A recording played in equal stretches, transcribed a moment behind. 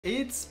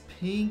It's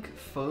pink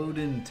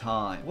Foden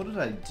time. What did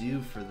I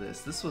do for this?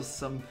 This was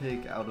some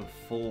pick out of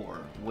 4,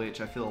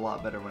 which I feel a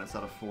lot better when it's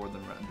out of 4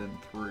 than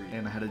 3.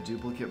 And I had a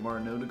duplicate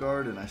Martin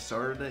Odegaard, and I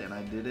started it, and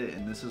I did it,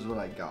 and this is what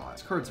I got.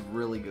 This card's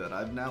really good.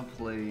 I've now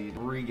played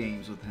 3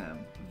 games with him.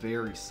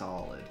 Very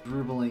solid.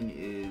 Dribbling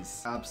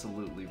is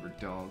absolutely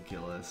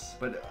ridiculous.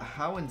 But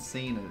how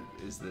insane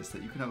is this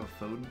that you can have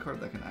a Foden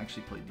card that can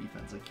actually play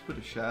defense? Like, you put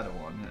a shadow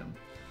on him.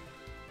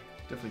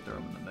 Definitely throw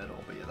him in the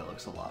middle, but yeah, that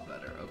looks a lot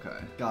better.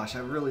 Okay. Gosh, I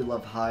really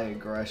love high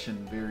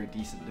aggression, very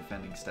decent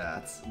defending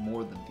stats,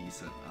 more than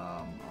decent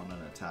on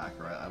an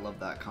attacker. I love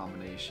that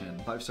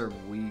combination. 5-star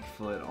weak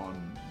foot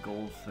on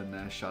gold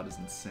finesse shot is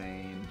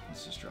insane.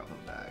 Let's just drop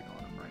a bag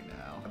on him right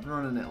now. I'm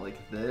running it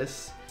like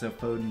this, so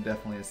Foden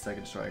definitely a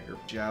second striker.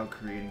 Zhao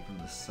creating from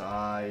the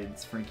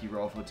sides, Frankie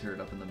Rolfo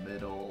teared up in the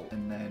middle,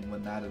 and then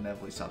when that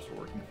inevitably stops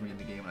working for me in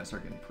the game and I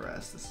start getting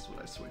pressed, this is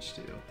what I switch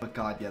to. But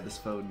god, yeah, this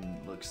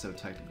Foden looks so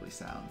technically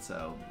sound, so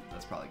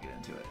let's probably get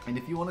into it. And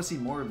if you want to see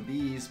more of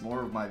these,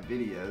 more of my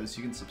videos,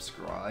 you can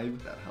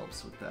subscribe. That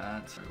helps with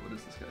that. Sorry, what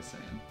is this guy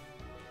saying?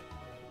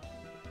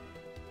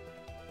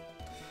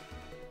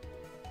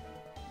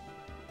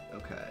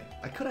 Okay.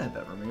 I could have had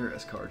that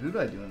Ramirez card. Who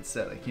did I do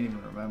instead? I can't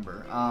even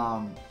remember.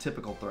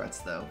 Typical threats,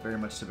 though. Very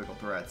much typical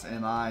threats.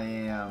 And I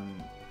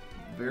am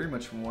very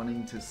much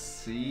wanting to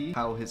see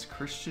how his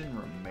Christian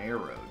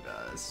Romero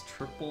does.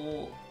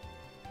 Triple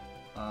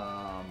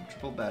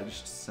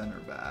badged center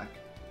back.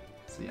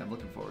 So yeah, I'm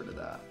looking forward to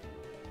that.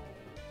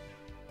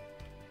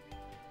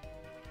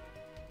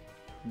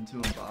 Into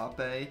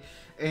Mbappe,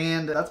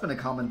 and that's been a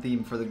common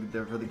theme for the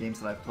games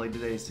that I've played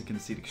today, is to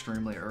concede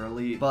extremely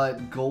early.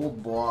 But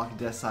gold block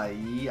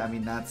Desai, I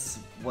mean, that's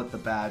what the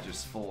badge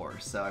is for.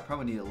 So I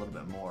probably need a little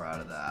bit more out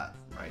of that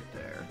right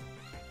there.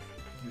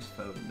 Here's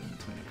Foden in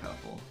between a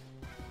couple.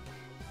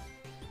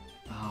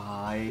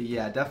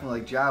 Yeah, definitely.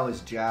 Like, Zhao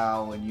is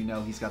Zhao, and you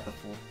know he's got the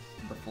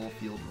full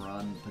field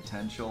run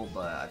potential,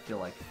 but I feel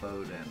like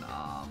Foden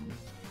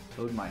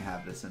might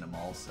have this in him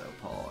also.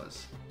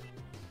 Pause.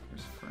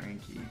 There's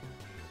Frankie.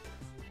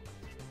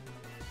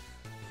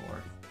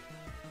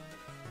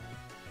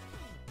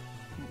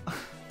 4.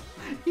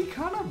 He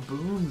kind of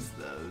booms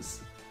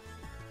those.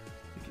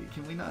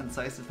 Can we not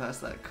incisive pass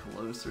that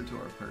closer to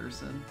our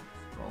person?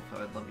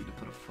 Rolfo, I'd love you to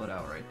put a foot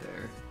out right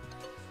there.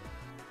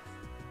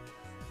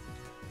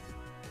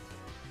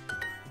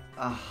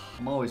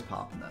 I'm always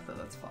popping that though,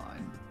 that's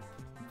fine.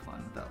 I'm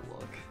fine with that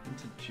look.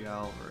 Into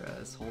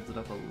Jalvarez, holds it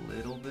up a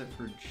little bit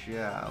for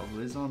Zhao,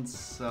 who is on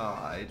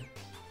side.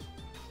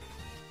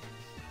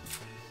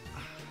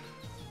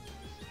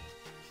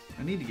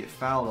 I need to get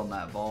fouled on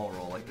that ball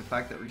roll. Like, the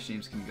fact that Reece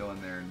James can go in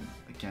there and,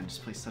 again,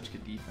 just play such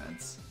good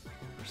defense.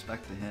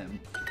 Respect to him.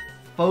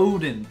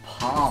 Foden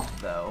pop,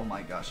 though. Oh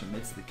my gosh,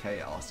 amidst the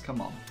chaos. Come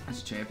on.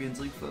 That's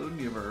Champions League Foden.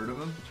 You ever heard of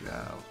him?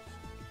 Zhao.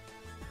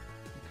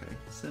 Okay,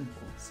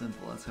 simple.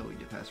 Simple. That's how we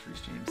get past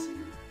Reece James.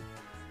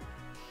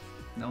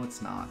 No,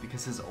 it's not,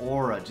 because his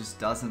aura just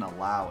doesn't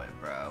allow it,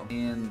 bro.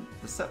 And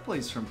the set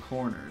plays from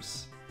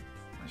corners.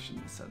 I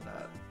shouldn't have said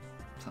that.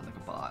 Sound like a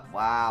bot.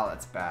 Wow,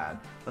 that's bad.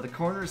 But the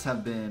corners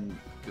have been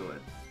good.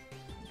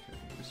 Okay,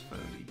 here's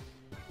Fody.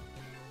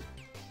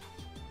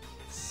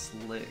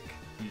 Slick,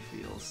 he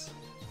feels.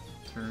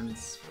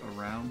 Turns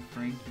around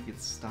Frankie,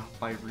 gets stopped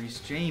by Reece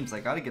James. I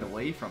gotta get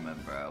away from him,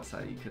 bro.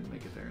 Sorry you couldn't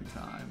make it there in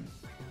time.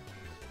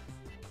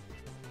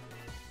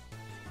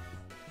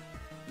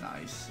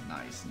 Nice,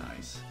 nice,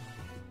 nice.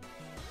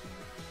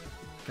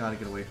 Gotta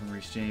get away from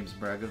Reece James,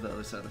 bro. Go to the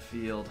other side of the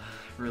field.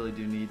 Really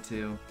do need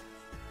to.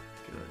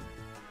 Good.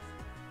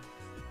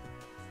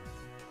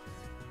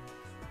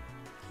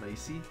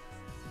 Lacey.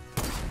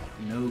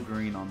 No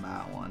green on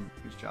that one.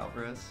 Here's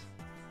Jalvarez.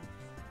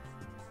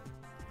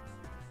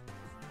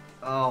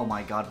 Oh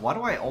my god, why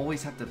do I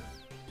always have to...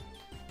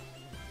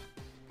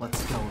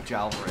 Let's go,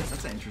 Jalvarez.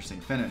 That's an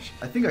interesting finish.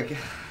 I think I could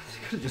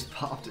have just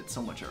popped it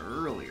so much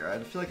earlier. I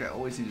feel like I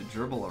always need to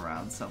dribble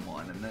around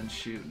someone and then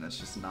shoot, and that's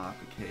just not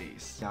the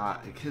case. Yeah,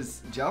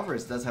 because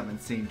Jalvarez does have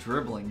insane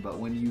dribbling, but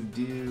when you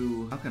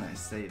do... How can I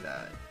say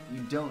that?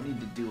 You don't need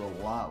to do a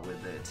lot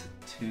with it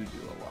to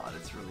do a lot.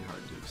 It's really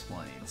hard to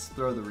explain. Let's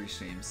throw the Reece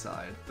James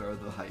side. Throw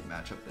the height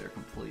match up there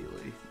completely.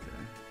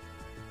 Okay.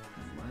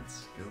 And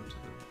let's go to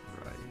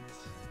the right.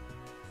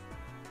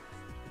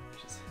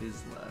 Which is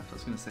his left. I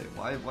was going to say,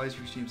 why is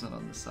Reece James not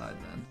on this side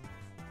then?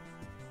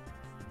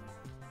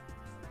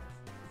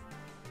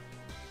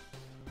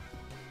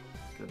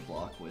 Good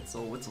block,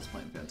 Witzel. Witzel's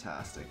playing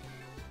fantastic.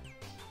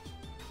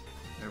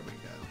 There we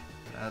go.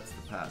 That's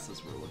the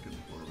passes we're looking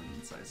for with an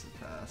incisive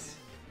pass.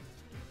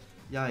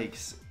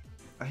 Yikes.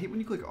 I hate when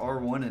you click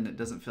R1 and it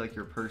doesn't feel like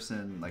your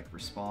person like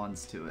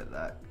responds to it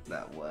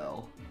that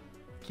well.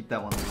 Keep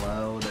that one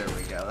low. There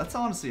we go. That's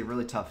honestly a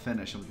really tough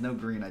finish. And with no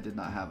green, I did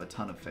not have a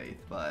ton of faith,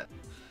 but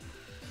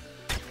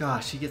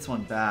gosh, he gets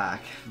one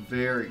back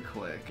very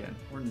quick, and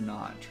we're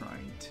not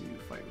trying to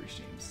fight Reece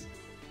James,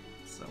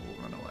 so we'll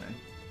run away.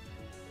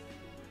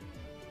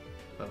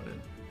 Foden.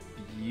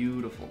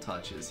 Beautiful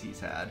touches he's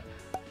had.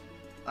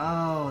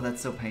 Oh,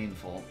 that's so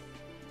painful.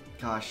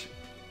 Gosh.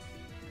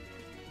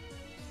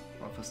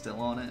 Rafa still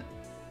on it.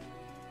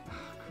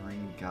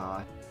 Green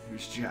guy.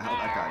 Here's Zhao.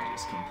 That guy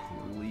just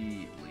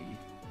completely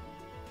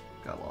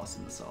got lost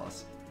in the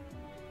sauce.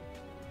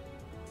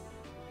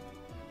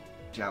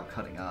 Zhao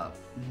cutting up.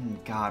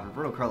 God,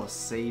 Roberto Carlos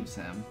saves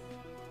him.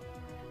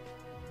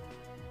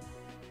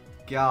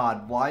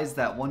 God, why is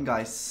that one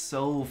guy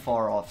so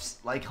far off,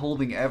 like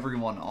holding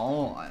everyone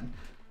on?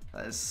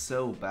 That is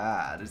so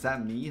bad. Is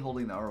that me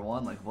holding the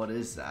R1? Like, what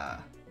is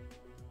that?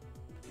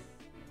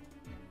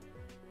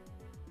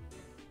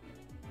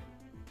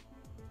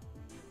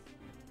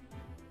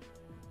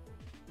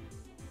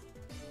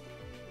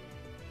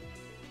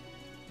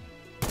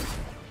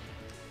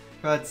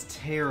 That's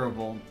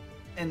terrible.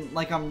 And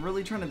like, I'm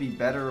really trying to be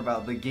better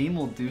about, the game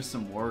will do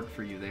some work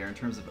for you there in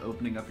terms of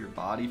opening up your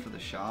body for the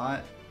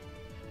shot.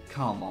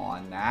 Come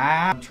on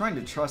now. I'm trying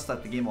to trust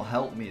that the game will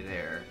help me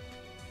there.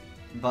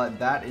 But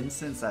that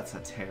instance, that's a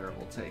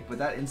terrible take. But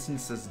that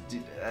instance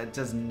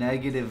does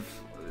negative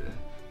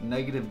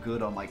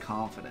good on my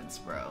confidence,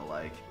 bro.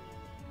 Like,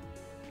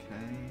 okay.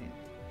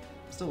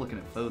 I'm still looking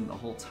at Foden the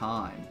whole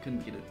time.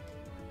 Couldn't get it.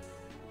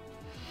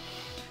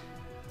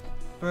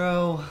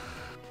 Bro.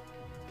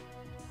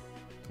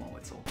 Come on,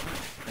 Witzel.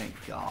 Thank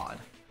God.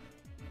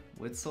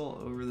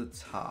 Witzel over the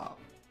top.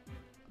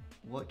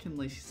 What can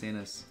Lacey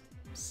Santos?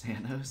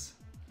 Santos?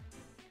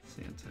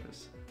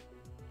 Santos.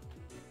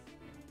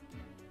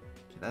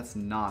 Okay, that's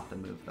not the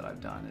move that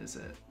I've done, is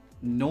it?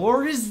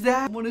 Nor is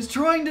that. Someone is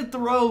trying to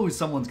throw.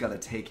 Someone's got to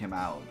take him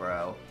out,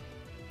 bro.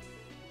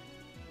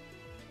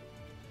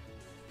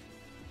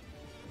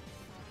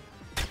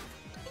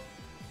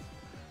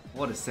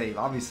 What a save.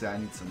 Obviously, I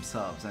need some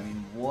subs. I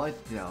mean, what?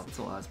 Yeah,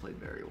 Witzel has played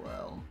very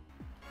well.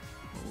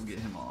 We'll get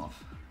him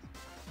off.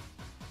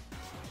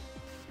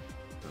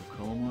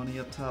 Throw Colomani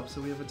up top so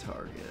we have a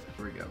target.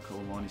 Here we go.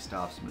 Colomani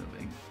stops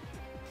moving.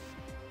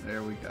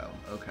 There we go.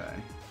 Okay.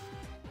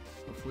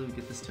 Hopefully we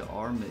get this to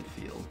our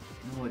midfield.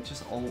 No, it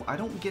just I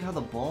don't get how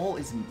the ball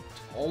isn't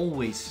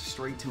always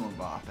straight to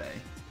Mbappe.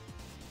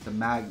 The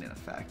magnet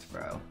effect,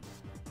 bro.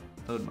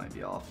 Foden might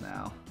be off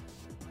now.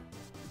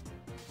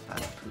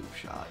 That's a poop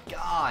shot.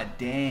 God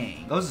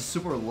dang. That was a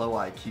super low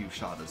IQ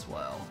shot as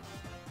well.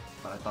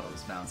 But I thought it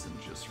was bouncing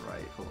just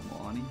right.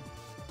 Colomani.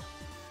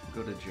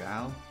 Go to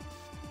Zhao.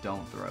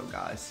 Don't throw,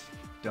 guys.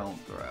 Don't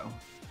throw.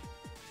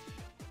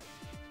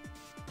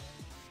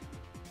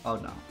 Oh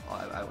no,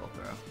 I will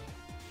throw.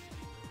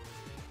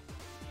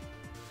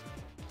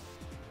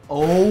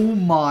 Oh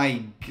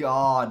my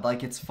God,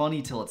 like it's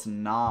funny till it's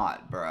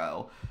not,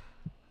 bro.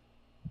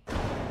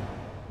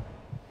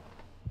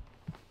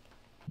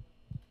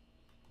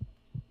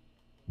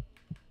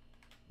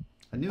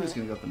 I knew it was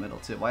going to go up the middle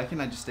too. Why can't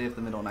I just stay up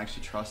the middle and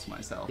actually trust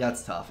myself? Yeah,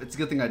 it's tough. It's a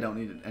good thing I don't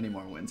need any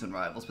more wins in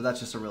Rivals, but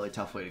that's just a really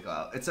tough way to go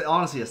out. It's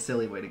honestly a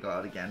silly way to go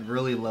out again.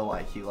 Really low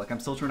IQ. Like,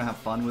 I'm still trying to have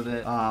fun with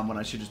it when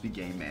I should just be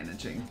game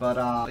managing. But,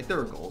 like, there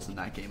were goals in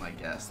that game, I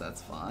guess.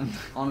 That's fun.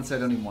 Honestly, I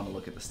don't even want to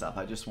look at the stuff.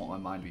 I just want my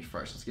mind to be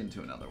fresh. Let's get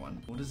into another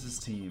one. What is this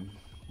team?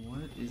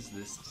 What is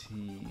this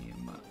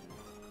team?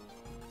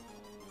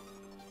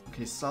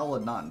 Okay,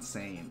 solid, not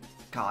insane.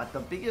 God, the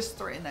biggest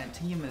threat in that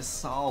team is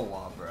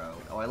Sawa, bro.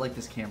 Oh, I like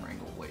this camera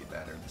angle way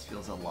better. This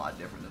feels a lot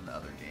different than the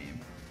other game.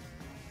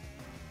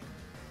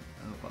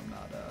 I hope I'm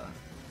not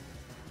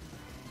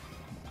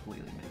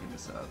completely making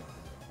this up.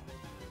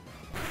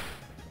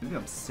 Maybe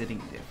I'm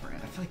sitting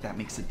different. I feel like that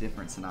makes a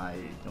difference and I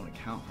don't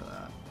account for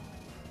that.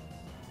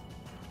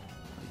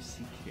 Oh, you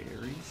see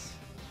carries?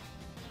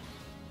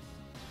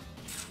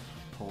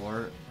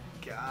 Poor.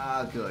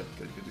 God, good.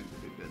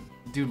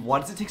 Dude, why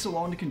does it take so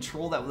long to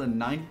control that with a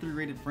 93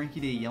 rated Frankie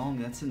de Jong?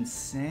 That's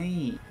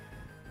insane.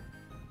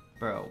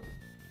 Bro.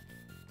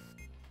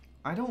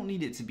 I don't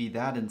need it to be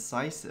that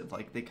incisive.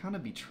 Like, they kind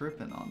of be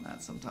tripping on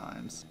that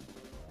sometimes.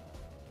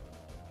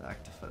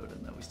 Back to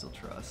Foden that we still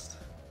trust.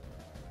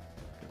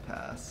 Good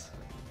pass.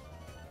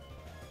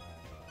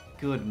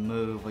 Good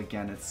move.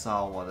 Again, it's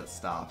Sawa that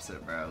stops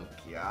it, bro.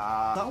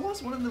 God. That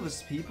was one of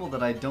those people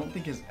that I don't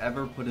think has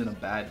ever put in a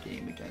bad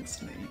game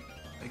against me.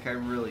 Like, I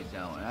really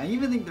don't. And I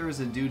even think there was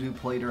a dude who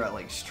played her at,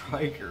 like,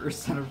 striker or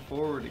center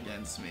forward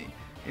against me.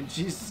 And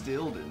she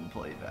still didn't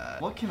play that.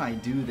 What can I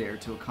do there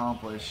to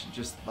accomplish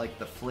just, like,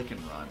 the flick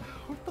and run?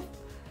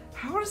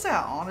 How does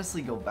that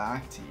honestly go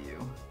back to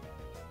you?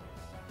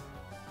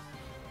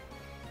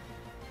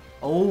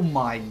 Oh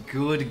my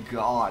good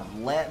God.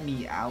 Let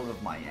me out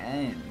of my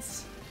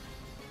ends.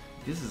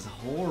 This is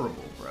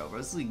horrible, bro.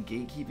 This is like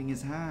gatekeeping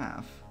his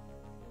half.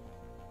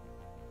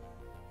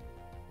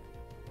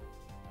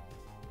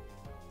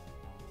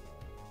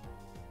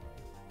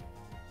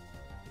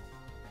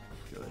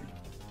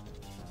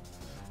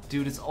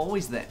 Dude, it's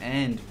always the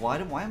end. Why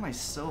am I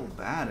so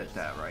bad at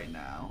that right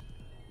now?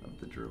 Of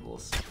the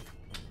dribbles.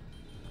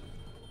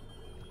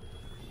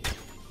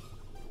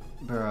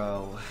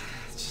 Bro,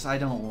 it's just I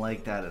don't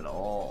like that at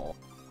all.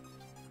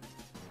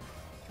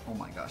 Oh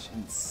my gosh,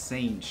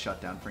 insane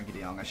shutdown, Frankie de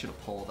Jong. I should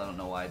have pulled. I don't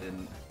know why I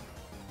didn't.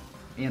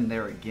 And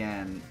there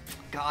again.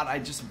 God, I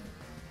just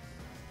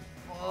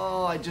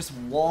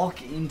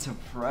walk into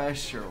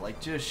pressure.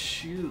 Like, just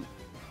shoot.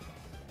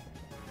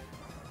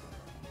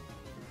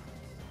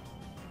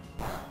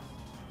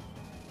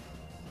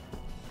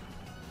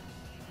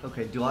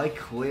 Okay, do I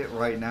quit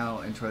right now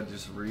and try to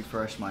just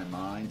refresh my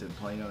mind and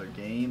play another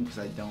game? Because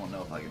I don't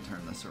know if I can turn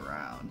this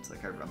around. It's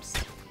like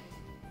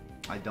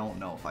I don't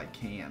know if I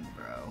can,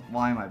 bro.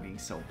 Why am I being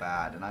so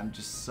bad? And I'm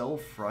just so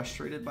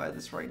frustrated by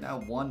this right now.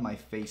 One, my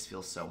face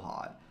feels so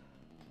hot.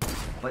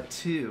 But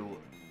two,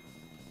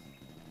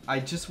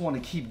 I just want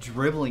to keep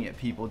dribbling at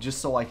people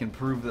just so I can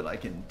prove that I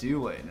can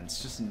do it. And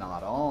it's just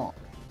not on.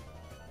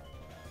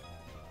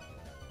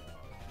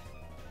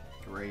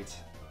 Great.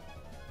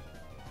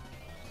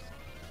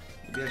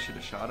 Maybe I should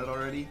have shot it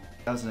already.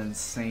 That was an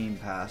insane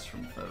pass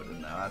from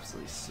Foden, though.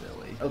 Absolutely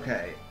silly.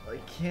 Okay,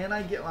 like, can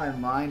I get my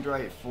mind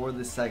right for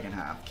the second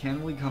half?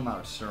 Can we come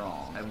out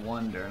strong? I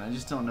wonder, and I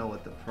just don't know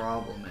what the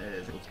problem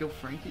is. Let's go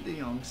Frankie de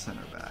Jong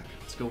center back.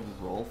 Let's go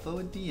Rolfo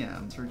at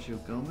DM.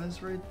 Sergio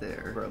Gomez right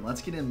there. Bro,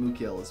 let's get in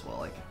Mukiel as well.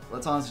 Like,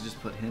 let's honestly just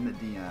put him at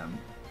DM.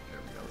 There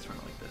we go. Let's run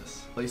it like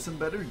this. Play some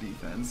better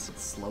defense.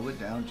 Let's slow it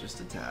down just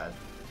a tad.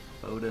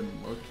 Foden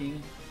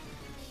looking.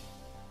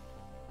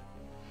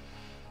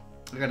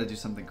 I gotta do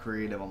something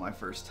creative on my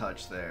first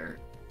touch there.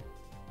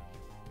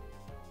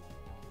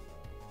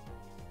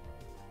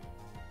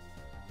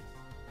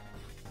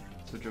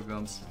 Sergio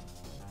Gomes.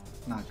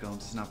 Not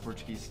Gomes, he's not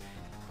Portuguese.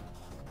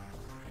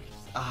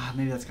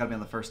 Maybe that's gotta be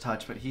on the first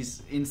touch, but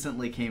he's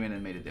instantly came in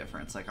and made a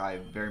difference. Like, I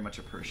very much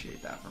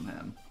appreciate that from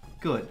him.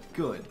 Good,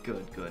 good,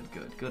 good, good,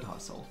 good. Good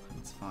hustle.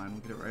 That's fine,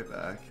 we'll get it right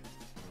back.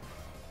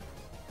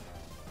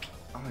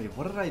 Alright,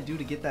 what did I do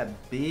to get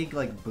that big,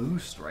 like,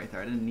 boost right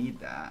there? I didn't need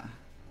that.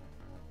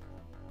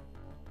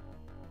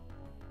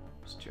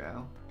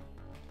 Joe.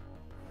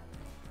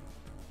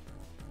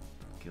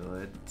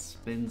 Good.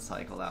 Spin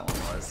cycle that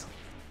one was.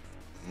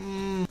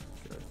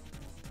 Good.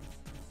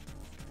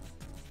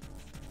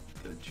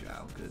 Good,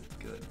 Joe. Good,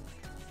 good.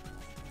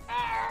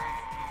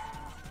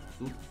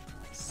 Oop.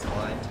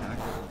 Slide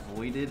tackle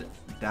avoided.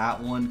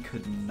 That one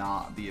could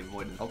not be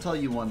avoided. I'll tell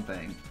you one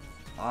thing.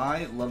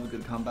 I love a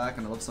good comeback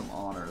and I love some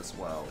honor as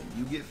well.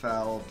 You get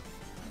fouled,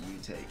 you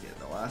take it.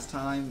 The last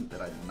time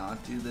that I did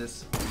not do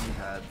this, we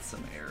had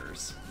some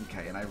errors.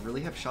 Okay, and I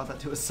really have shot that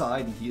to a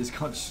side and he has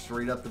gone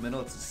straight up the middle.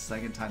 It's the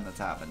second time that's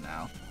happened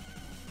now.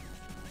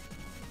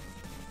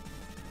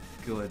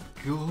 Good,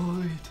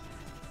 good.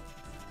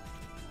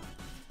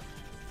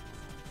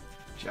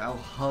 Zhao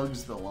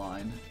hugs the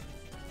line.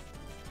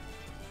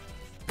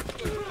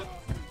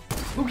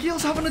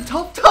 Mukiel's having a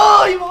tough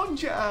time on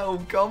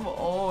Zhao. Come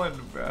on,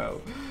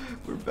 bro.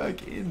 We're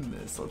back in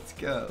this. Let's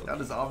go.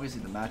 That is obviously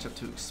the matchup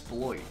to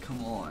exploit.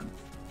 Come on.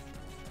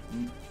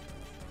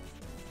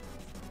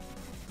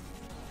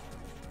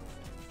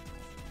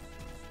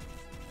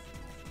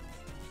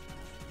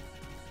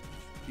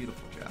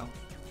 Beautiful, Zhao.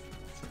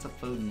 Sets up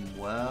Foden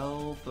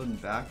well.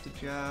 Foden back to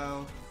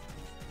Zhao.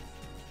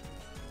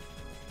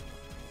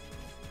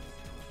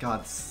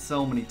 God,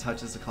 so many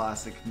touches of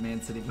classic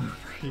Man City move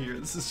here.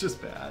 This is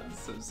just bad.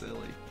 It's so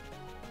silly.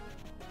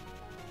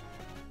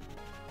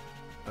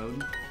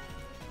 Foden.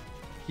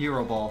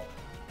 Hero ball.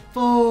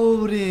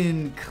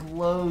 Foden!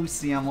 Close.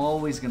 See, I'm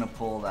always going to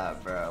pull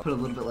that, bro. Put a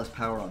little bit less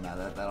power on that.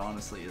 That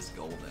honestly is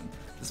golden.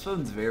 This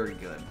Foden's very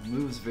good.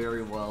 Moves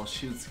very well.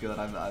 Shoots good.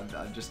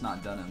 I've just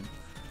not done him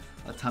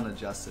a ton of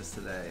justice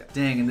today.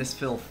 Dang, and this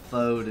Phil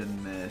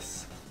Foden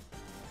miss.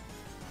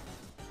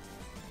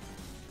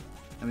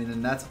 I mean,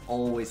 and that's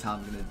always how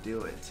I'm going to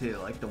do it, too.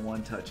 Like the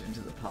one touch into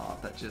the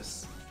pop. That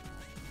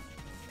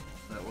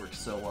works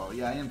so well.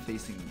 Yeah, I am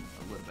facing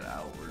a little bit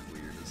outward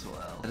weird as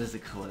well. That is a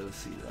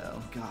closey,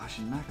 though. Gosh,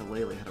 and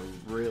Makalele had a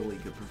really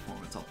good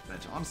performance off the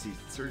bench. Honestly,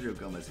 Sergio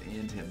Gomez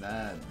and him,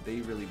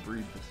 they really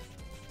breathed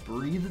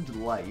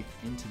life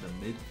into the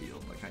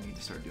midfield. Like, I need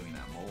to start doing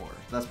that more.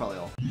 That's probably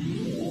all.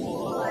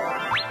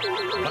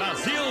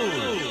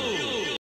 Brazil!